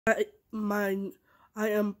I, my, I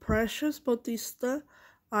am Precious Bautista.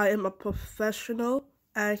 I am a professional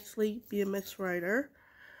athlete BMX rider.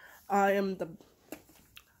 I am the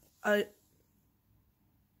I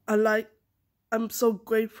I like I'm so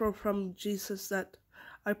grateful from Jesus that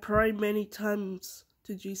I pray many times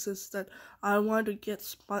to Jesus that I want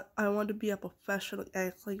to be a professional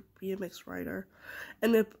athlete BMX rider,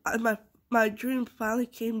 and if my dream finally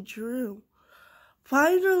came true.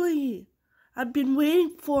 Finally, I've been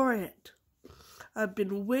waiting for it. I've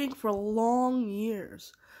been waiting for long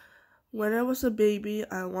years. When I was a baby,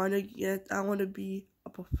 I want to be a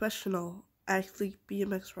professional athlete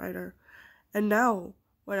BMX rider. And now,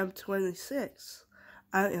 when I'm 26,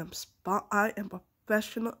 I am a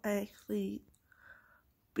professional athlete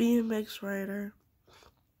BMX rider.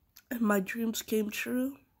 And my dreams came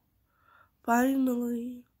true.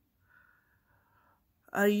 Finally,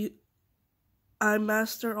 I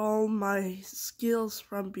master all my skills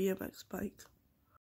from BMX bike.